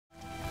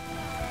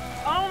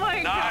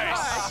my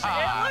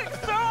gosh, it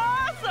looks so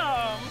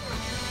awesome.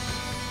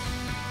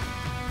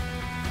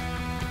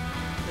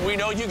 We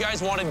know you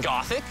guys wanted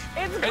Gothic.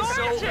 It's and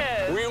gorgeous.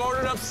 So we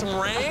ordered up some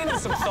rain and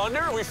some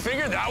thunder. We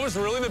figured that was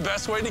really the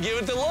best way to give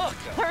it the look.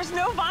 There's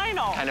no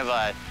vinyl. Kind of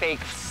a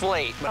fake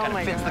slate, but kind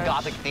of fits the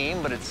Gothic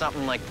theme, but it's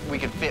something like we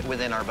could fit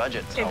within our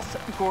budget. So. It's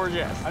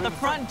gorgeous. The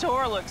front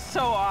door looks so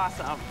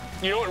awesome.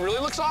 You know what really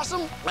looks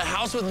awesome? A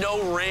house with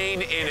no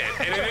rain in it.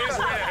 And it is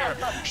right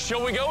here.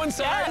 Shall we go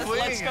inside? Yes,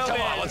 let's go.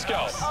 Come on, let's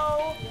go.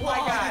 Oh my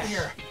gosh.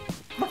 Here.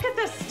 Look at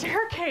this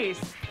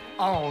staircase.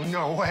 Oh,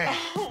 no way.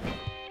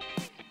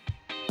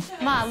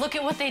 Ma, look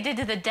at what they did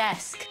to the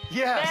desk.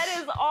 Yes.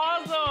 That is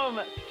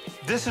awesome.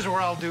 This is where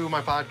I'll do my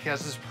podcast.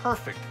 This is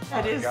perfect.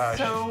 That is gosh.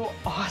 so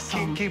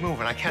awesome. Keep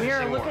moving. I can't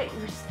Here, see look more. at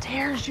your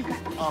stairs, you guys.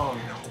 Oh,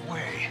 no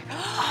way.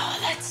 Oh,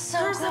 that's so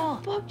There's cool.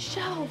 a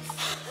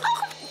bookshelf.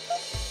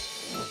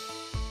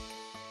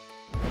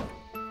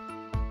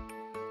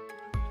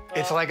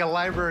 It's like a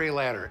library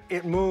ladder.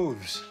 It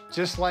moves,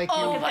 just like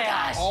Oh you my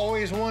gosh.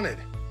 always wanted.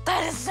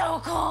 That is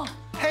so cool.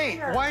 Hey,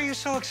 why are you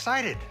so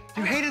excited?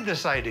 You hated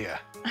this idea.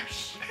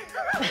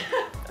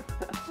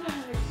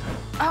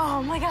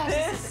 Oh my gosh,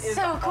 This is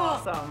so cool.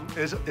 awesome.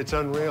 It's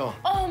unreal.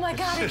 Oh my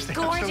God, it's Just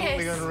absolutely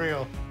gorgeous.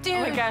 unreal. Dude.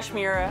 Oh my gosh,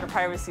 Mira,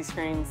 privacy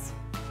screens.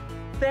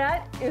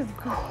 That is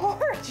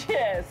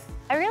gorgeous.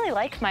 I really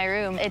like my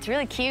room. It's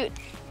really cute,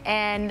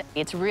 and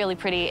it's really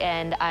pretty,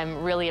 and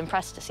I'm really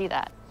impressed to see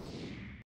that.